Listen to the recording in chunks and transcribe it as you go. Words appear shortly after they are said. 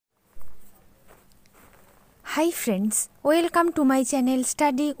Hi friends, welcome to my channel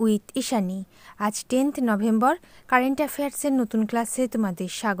study with Ishani. আজ 10th November current অ্যাফেয়ার্সের নতুন ক্লাসে তোমাদের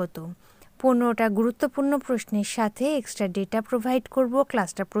স্বাগত। 15টা গুরুত্বপূর্ণ প্রশ্নের সাথে এক্সট্রা ডেটা প্রোভাইড করব।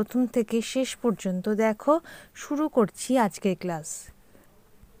 ক্লাসটা প্রথম থেকে শেষ পর্যন্ত দেখো। শুরু করছি আজকের ক্লাস।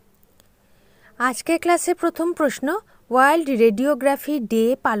 আজকের ক্লাসে প্রথম প্রশ্ন, ওয়ার্ল্ড রেডিওগ্রাফি ডে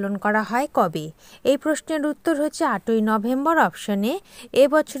পালন করা হয় কবে? এই প্রশ্নের উত্তর হচ্ছে 8ই নভেম্বর, অপশনে।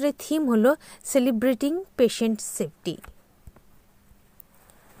 এবছরের থিম হলো সেলিব্রেটিং পেশেন্ট সেফটি।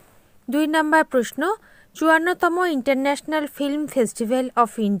 2 নম্বর প্রশ্ন, 54তম international film festival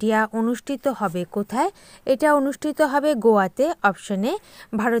of India অনুষ্ঠিত হবে কোথায়? এটা অনুষ্ঠিত হবে গোয়াতে, অপশনে।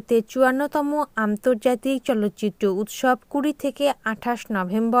 ভারতের 54তম আন্তর্জাতিক চলচ্চিত্র উৎসব 20 থেকে 28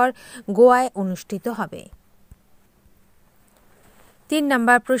 নভেম্বর গোয়ায় অনুষ্ঠিত হবে। 3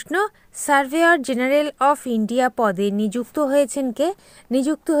 নম্বর প্রশ্ন, সার্ভেয়র জেনারেল অফ ইন্ডিয়া পদে নিযুক্ত হয়েছেন কে?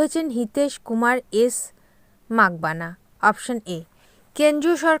 নিযুক্ত হয়েছেন Hitesh Kumar S মাকবানা, option A.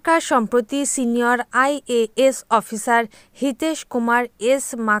 কেন্দ্রীয় সরকার সম্প্রতি senior IAS officer Hitesh Kumar S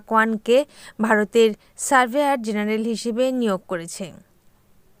মাকওয়ানকে ভারতের সার্ভেয়র জেনারেল হিসেবে নিয়োগ করেছে।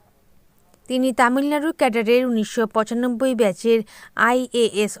 তিনি তামিলনাড়ু ক্যাডারের 1995 ব্যাচের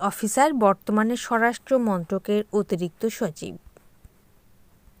IAS অফিসার, বর্তমানে স্বরাষ্ট্র মন্ত্রকের অতিরিক্ত সচিব।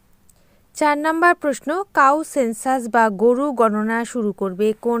 4 নম্বর প্রশ্ন, কাউ সেন্সাস বা গরু গণনা শুরু করবে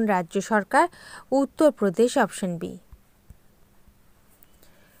কোন রাজ্য সরকার? Uttar Pradesh, option B.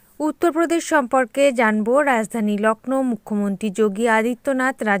 উত্তরপ্রদেশ সম্পর্কে জানব। রাজধানী লখনৌ, মুখ্যমন্ত্রী যোগী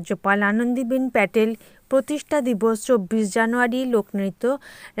আদিত্যনাথ, রাজ্যপাল আনন্দীবেন প্যাটেল, প্রতিষ্ঠা দিবস 24 জানুয়ারি, লোকনৃত্য,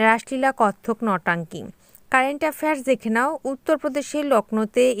 রাসলীলা, কত্থক, নটাঙ্কি। কারেন্ট অ্যাফেয়ার্স দেখে নাও। উত্তরপ্রদেশের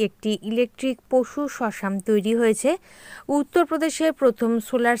লখনৌতে একটি ইলেকট্রিক পশু শ্মশান তৈরি হয়েছে। উত্তরপ্রদেশের প্রথম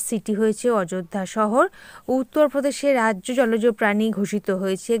সোলার সিটি হয়েছে অযোধ্যা শহর। উত্তরপ্রদেশের রাজ্য জলজ প্রাণী ঘোষিত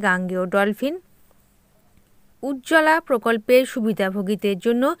হয়েছে গাঙ্গেয় ডলফিন। উজ্জ্বলা প্রকল্পের সুবিধাভোগীদের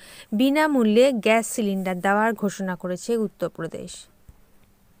জন্য বিনামূল্যে গ্যাস সিলিন্ডার দেওয়ার ঘোষণা করেছে উত্তরপ্রদেশ।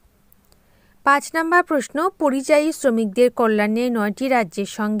 5 নম্বর প্রশ্ন, পরিযায়ী শ্রমিকদের কল্যাণে 9টি রাজ্যের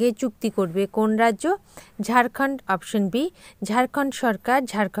সঙ্গে চুক্তি করবে কোন রাজ্য? Jharkhand, option B. ঝাড়খণ্ড সরকার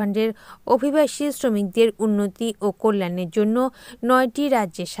ঝাড়খণ্ডের অভিবাসী শ্রমিকদের উন্নতি ও কল্যাণের জন্য 9টি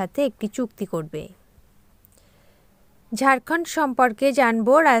রাজ্যের সাথে একটি চুক্তি করবে। ঝাড়খণ্ড সম্পর্কে জানব।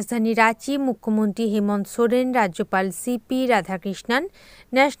 রাজধানী রাঁচি, মুখ্যমন্ত্রী হেমন্ত সোরেন, রাজ্যপাল CP Radhakrishnan,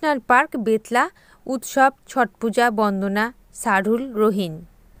 national park Betla, উৎসব ছট পূজা, বন্দনা, সারহুল, রোহিন।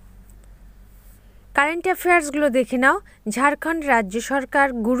 কারেন্ট অ্যাফেয়ার্সগুলো দেখে নাও। ঝাড়খণ্ড রাজ্য সরকার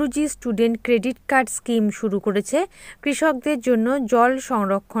গুরুজি স্টুডেন্ট ক্রেডিট কার্ড স্কিম শুরু করেছে। কৃষকদের জন্য জল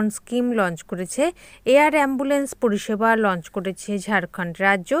সংরক্ষণ স্কিম লঞ্চ করেছে। এয়ার অ্যাম্বুলেন্স পরিষেবা লঞ্চ করেছে ঝাড়খণ্ড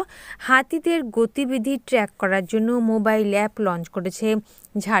রাজ্য। হাতিদের গতিবিধি ট্র্যাক করার জন্য মোবাইল অ্যাপ লঞ্চ করেছে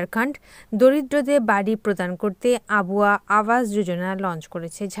ঝাড়খণ্ড। দরিদ্রদের বাড়ি প্রদান করতে আবুয়া আবাস যোজনা লঞ্চ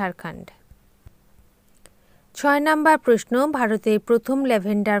করেছে ঝাড়খণ্ড। 6 নম্বর প্রশ্ন, ভারতের প্রথম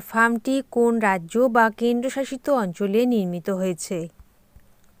ল্যাভেন্ডার ফার্মটি কোন রাজ্য বা কেন্দ্রশাসিত অঞ্চলে নির্মিত হয়েছে?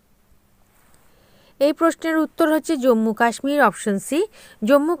 এই প্রশ্নের উত্তর হচ্ছে জম্মু কাশ্মীর, অপশন সি।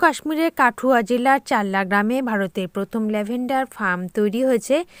 জম্মু কাশ্মীরের কাঠুয়া জেলার চাল্লা গ্রামে ভারতের প্রথম ল্যাভেন্ডার ফার্ম তৈরি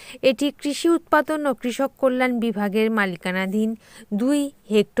হয়েছে। এটি কৃষি উৎপাদন ও কৃষক কল্যাণ বিভাগের মালিকানাধীন 2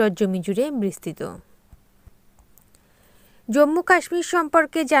 হেক্টর জমি জুড়ে বিস্তৃত। জম্মু কাশ্মীর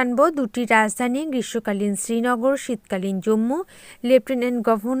সম্পর্কে জানব। 2টি রাজধানী, গ্রীষ্মকালীন শ্রীনগর, শীতকালীন জম্মু। লেফটেন্যান্ট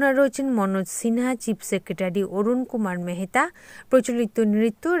গভর্নর রয়েছেন মনোজ সিনহা, চিফ সেক্রেটারি অরুণ কুমার মেহতা। প্রচলিত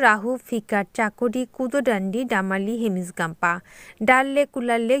নৃত্য রাহু, ফিকার, চাকরি, কুদোডান্ডি, ডামালি, হেমিসগাম্পা। ডাল লেক,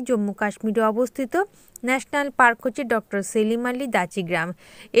 কুলার লেক জম্মু কাশ্মীরে অবস্থিত। ন্যাশনাল পার্ক হচ্ছে ডক্টর সেলিম আলী দাচিগ্রাম।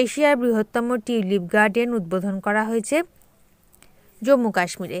 এশিয়ার বৃহত্তম টিউলিপ গার্ডেন উদ্বোধন করা হয়েছে জম্মু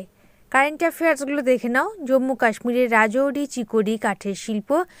কাশ্মীরে। কারেন্ট অ্যাফেয়ার্সগুলো দেখে নাও। জম্মু কাশ্মীরের রাজৌরি চিকরি কাঠের শিল্প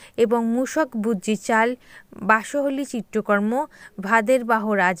এবং মূসক বুজ্জি চাল, বাসহলি চিত্রকর্ম, ভাদেরবাহ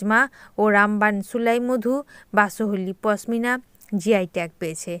রাজমা ও রামবান সুলাই মধু, বাসহলি পশমিনা GI ট্যাগ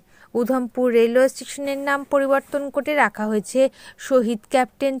পেয়েছে। উধমপুর রেলওয়ে স্টেশনের নাম পরিবর্তন করে রাখা হয়েছে শহীদ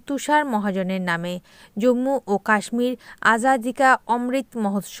ক্যাপ্টেন তুষার মহাজনের নামে। জম্মু ও কাশ্মীর আজাদি কা অমৃত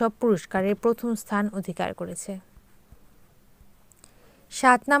মহোৎসব পুরস্কারের প্রথম স্থান অধিকার করেছে।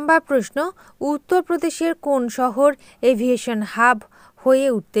 7 নম্বর প্রশ্ন, উত্তরপ্রদেশের কোন শহর এভিয়েশন হাব হয়ে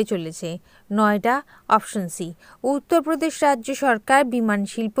উঠতে চলেছে? Noida, option C. উত্তরপ্রদেশ রাজ্য সরকার বিমান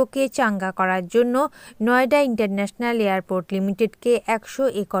শিল্পকে চাঙ্গা করার জন্য নয়ডা ইন্টারন্যাশনাল এয়ারপোর্ট লিমিটেডকে 100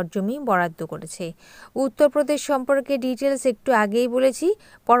 একর জমি বরাদ্দ করেছে। উত্তরপ্রদেশ সম্পর্কে ডিটেলস একটু আগেই বলেছি।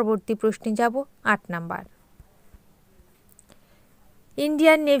 পরবর্তী প্রশ্নে যাব। 8 নাম্বার,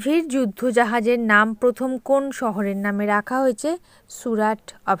 ইন্ডিয়ান নেভির যুদ্ধ জাহাজের নাম প্রথম কোন শহরের নামে রাখা হয়েছে? Surat,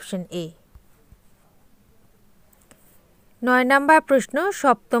 option A. 9 নম্বর প্রশ্ন,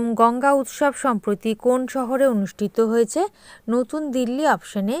 সপ্তম গঙ্গা উৎসব সম্প্রতি কোন শহরে অনুষ্ঠিত হয়েছে? নতুন দিল্লি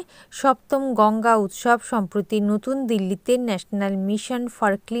অপশনে। সপ্তম গঙ্গা উৎসব সম্প্রতি নতুন দিল্লিতে national mission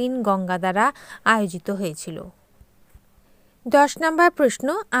for clean Ganga দ্বারা আয়োজিত হয়েছিল। 10 নম্বর প্রশ্ন,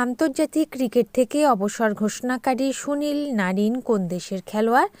 আন্তর্জাতিক ক্রিকেট থেকে অবসর ঘোষণাকারী সুনীল নারিন কোন দেশের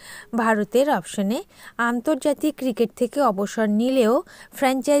খেলোয়াড়? ভারতের অপশনে। আন্তর্জাতিক ক্রিকেট থেকে অবসর নিলেও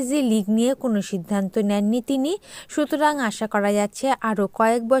ফ্র্যাঞ্চাইজি লিগ নিয়ে কোনো সিদ্ধান্ত নেননি তিনি, সুতরাং আশা করা যাচ্ছে আরও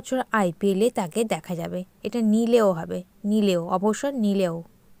কয়েক বছর আইপিএলে তাকে দেখা যাবে। এটা নিলেও হবে, অবসর নিলেও।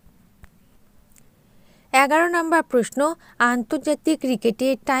 11 নম্বর প্রশ্ন, আন্তর্জাতিক ক্রিকেটে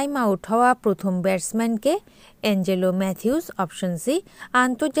টাইম আউট হওয়া প্রথম ব্যাটসম্যানকে? Angelo Matthews option C.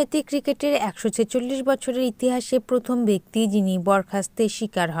 আন্তর্জাতিক ক্রিকেটের 146 বছরের ইতিহাসে প্রথম ব্যক্তি যিনি বরখাস্তের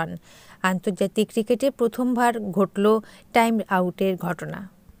শিকার হন। আন্তর্জাতিক ক্রিকেটে প্রথমবার ঘটল টাইম আউটের ঘটনা।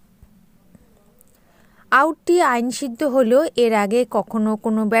 আউটটি আইনসিদ্ধ হলেও এর আগে কখনো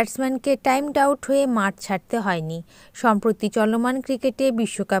কোনো ব্যাটসম্যানকে টাইমড আউট হয়ে মাঠ ছাড়তে হয়নি। সম্প্রতি চলমান ক্রিকেটে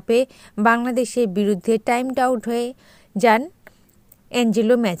বিশ্বকাপে বাংলাদেশের বিরুদ্ধে টাইমড আউট হয়ে যান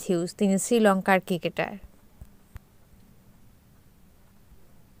অ্যাঞ্জেলো ম্যাথিউস, তিনি শ্রীলঙ্কার ক্রিকেটার।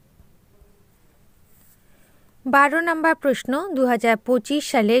 12 নম্বর প্রশ্ন, 2025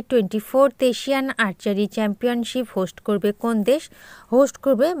 সালে 24th Asian archery championship host করবে কোন দেশ? হোস্ট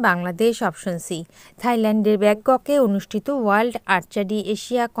করবে বাংলাদেশ অপশন সি। থাইল্যান্ডের ব্যাংককে অনুষ্ঠিত ওয়ার্ল্ড আর্চারি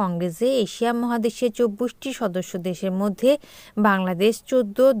এশিয়া কংগ্রেসে এশিয়া মহাদেশের 24টি সদস্য দেশের মধ্যে বাংলাদেশ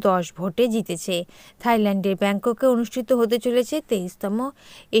 14-10 ভোটে জিতেছে। থাইল্যান্ডের ব্যাংককে অনুষ্ঠিত হতে চলেছে 23তম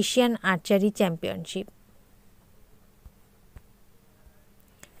এশিয়ান আর্চারি চ্যাম্পিয়নশিপ।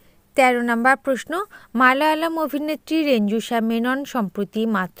 13 নম্বর প্রশ্ন, মালায়ালাম অভিনেত্রী রেঞ্জুসা মেনন সম্প্রতি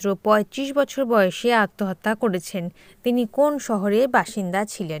মাত্র 35 বছর বয়সে আত্মহত্যা করেছেন। তিনি কোন শহরের বাসিন্দা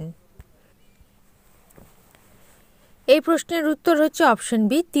ছিলেন? এই প্রশ্নের উত্তর হচ্ছে অপশন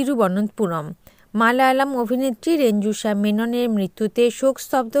বি, তিরুবনন্তপুরম। মালায়ালাম অভিনেত্রী রেঞ্জুসা মেননের মৃত্যুতে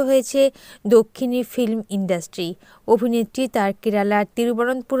শোকস্তব্ধ হয়েছে দক্ষিণী ফিল্ম ইন্ডাস্ট্রি। অভিনেত্রী তার কেরালার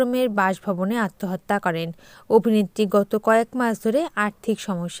তিরুবনন্তপুরমের বাসভবনে আত্মহত্যা করেন। অভিনেত্রী গত কয়েক মাস ধরে আর্থিক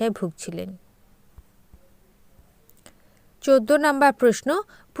সমস্যায় ভুগছিলেন। 14 নম্বর প্রশ্ন,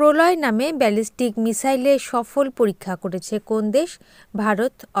 প্রলয় নামে ব্যালিস্টিক মিসাইলের সফল পরীক্ষা করেছে কোন দেশ?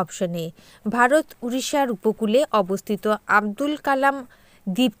 Bharat option A. ভারত উড়িষ্যার উপকূলে অবস্থিত আব্দুল কালাম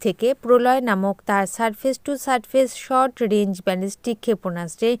দ্বীপ থেকে প্রলয় নামক তার surface two surface short range ballistic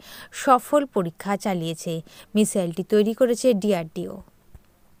ক্ষেপণাস্ত্রের সফল পরীক্ষা চালিয়েছে। মিসাইলটি তৈরি করেছে ডিআরডিও।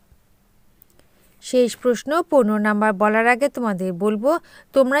 শেষ প্রশ্ন 15 নাম্বার বলার আগে তোমাদের বলবো,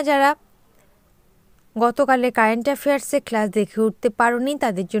 তোমরা যারা গতকালে কারেন্ট অ্যাফেয়ার্সে ক্লাস দেখে উঠতে পারোনি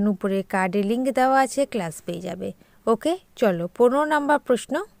তাদের জন্য উপরে কার্ডে লিঙ্ক দেওয়া আছে, ক্লাস পেয়ে যাবে। ওকে, চলো 15 নাম্বার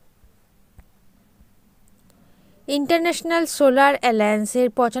প্রশ্ন। ইন্টারন্যাশনাল সোলার অ্যালায়েন্সের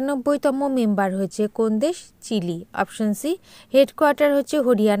 95তম মেম্বার হয়েছে কোন দেশ? Chilli option C. হেডকোয়ার্টার হচ্ছে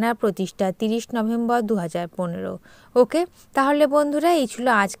হরিয়ানা, প্রতিষ্ঠা 30 নভেম্বর 2015। ওকে, তাহলে বন্ধুরা এই ছিল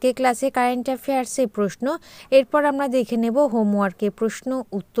আজকে ক্লাসে কারেন্ট অ্যাফেয়ার্সের প্রশ্ন। এরপর আমরা দেখে নেব হোমওয়ার্কের প্রশ্ন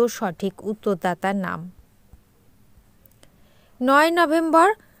উত্তর, সঠিক উত্তরদাতার নাম। 9 নভেম্বর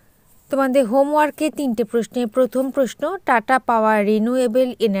তোমাদের হোমওয়ার্কে 3টে প্রশ্নের প্রথম প্রশ্ন, টাটা পাওয়ার রিনিউয়েবল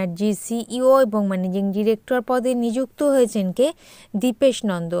এনার্জি সিইও এবং ম্যানেজিং ডিরেক্টর পদে নিযুক্ত হয়েছেন কে? দীপেশ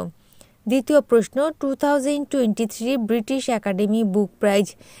নন্দ। দ্বিতীয় প্রশ্ন, 2023 ব্রিটিশ একাডেমি বুক প্রাইজ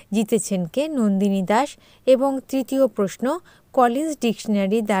জিতেছেন কে? নন্দিনী দাস। এবং তৃতীয় প্রশ্ন, কলিন্স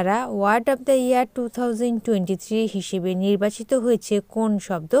ডিকশনারি দ্বারা ওয়ার্ড অব দ্য ইয়ার 2023 হিসেবে নির্বাচিত হয়েছে কোন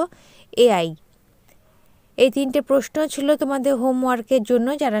শব্দ? এআই। এই 3টে প্রশ্ন ছিল তোমাদের হোমওয়ার্কের জন্য।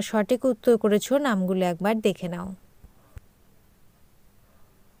 যারা সঠিক উত্তর করেছো নামগুলো একবার দেখে নাও।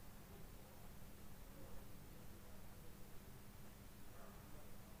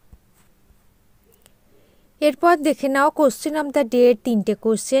 এরপর দেখে now question of the day এর 3টে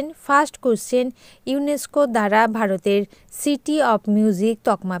কোশ্চেন। ফার্স্ট কোশ্চেন, ইউনেস্কো দ্বারা ভারতের সিটি অফ মিউজিক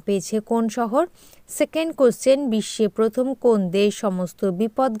তকমা পেয়েছে কোন শহর? সেকেন্ড কোশ্চেন, বিশ্বে প্রথম কোন দেশ সমস্ত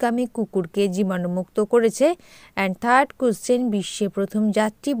বিপদগামী কুকুরকে জীবাণুমুক্ত করেছে? অ্যান্ড থার্ড কোশ্চেন, বিশ্বে প্রথম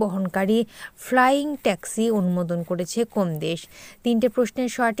যাত্রী বহনকারী ফ্লাইং ট্যাক্সি অনুমোদন করেছে কোন দেশ? 3টে প্রশ্নের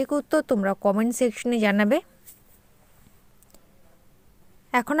সঠিক উত্তর তোমরা কমেন্ট সেকশনে জানাবে।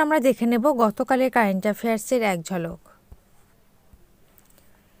 এখন আমরা দেখে নেব গতকালের কারেন্ট অ্যাফেয়ার্সের এক ঝলক।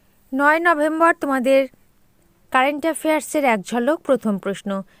 9 নভেম্বর তোমাদের কারেন্ট অ্যাফেয়ার্সের এক ঝলক। প্রথম প্রশ্ন,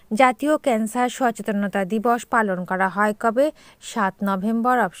 জাতীয় ক্যান্সার সচেতনতা দিবস পালন করা হয় কবে? 7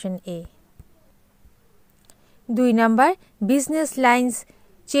 November option A. 2 number, business lines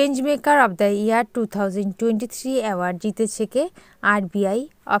change maker of the year 2023 award জিতেছে কে? RBI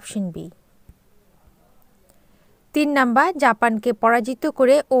option B. 3 নাম্বার, জাপানকে পরাজিত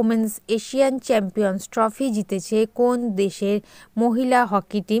করে ওমেন্স এশিয়ান চ্যাম্পিয়ন্স ট্রফি জিতেছে কোন দেশের মহিলা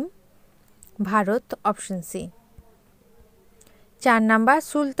hockey team? Bharat, option C. 4 number,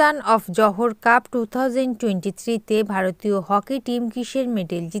 Sultan of Johar cup 2023-তে ভারতীয় হকি টিম কিসের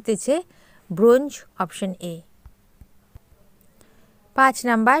medal জিতেছে? Bronze, option A. 5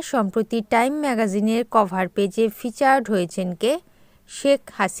 নাম্বার, সম্প্রতি টাইম ম্যাগাজিনের কভার পেজে ফিচার্ড হয়েছেন কে? Sheikh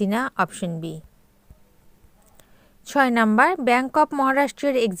Hasina, option B. 6 number, bank of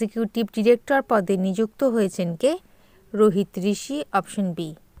মহারাষ্ট্রের এক্সিকিউটিভ ডিরেক্টর পদে নিযুক্ত হয়েছেন কে? রোহিত ঋষি, অপশন বি।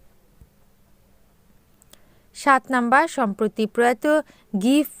 7 নাম্বার, সম্প্রতি প্রয়াত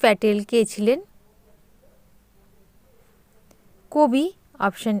গিফ প্যাটেল কে ছিলেন? কবি,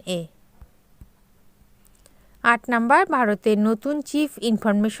 অপশন এ। 8 নাম্বার, ভারতের নতুন চিফ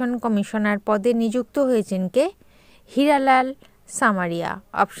ইনফরমেশন কমিশনার পদে নিযুক্ত হয়েছেন কে? Hiralal samaria,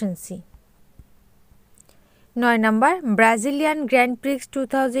 option C. 9 number, Brazilian grand Prix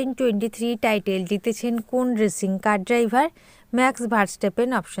 2023 title জিতেছেন কোন racing car driver? Max ভার্স্টেপেন,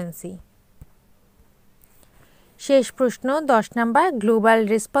 option C. শেষ প্রশ্ন 10 number, global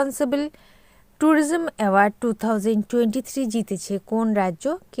responsible tourism award 2023 জিতেছে কোন রাজ্য?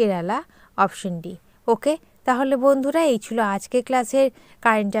 Kerala, option D. ওকে, তাহলে বন্ধুরা এই ছিল আজকে ক্লাসের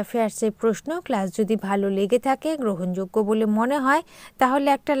কারেন্ট অ্যাফেয়ার্সের প্রশ্ন। ক্লাস যদি ভালো লেগে থাকে, গ্রহণযোগ্য বলে মনে হয়, তাহলে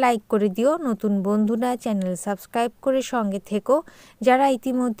একটা লাইক করে দিও। নতুন বন্ধুরা চ্যানেল সাবস্ক্রাইব করে সঙ্গে থেকো। যারা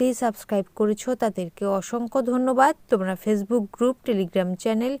ইতিমধ্যেই সাবস্ক্রাইব করেছো তাদেরকে অসংখ্য ধন্যবাদ। তোমরা Facebook group, Telegram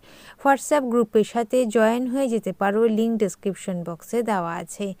channel, WhatsApp গ্রুপের সাথে জয়েন হয়ে যেতে পারো, লিঙ্ক ডেসক্রিপশন বক্সে দেওয়া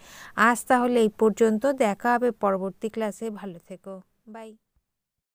আছে। আজ তাহলে এই পর্যন্ত, দেখা হবে পরবর্তী ক্লাসে। ভালো থেকো, বাই।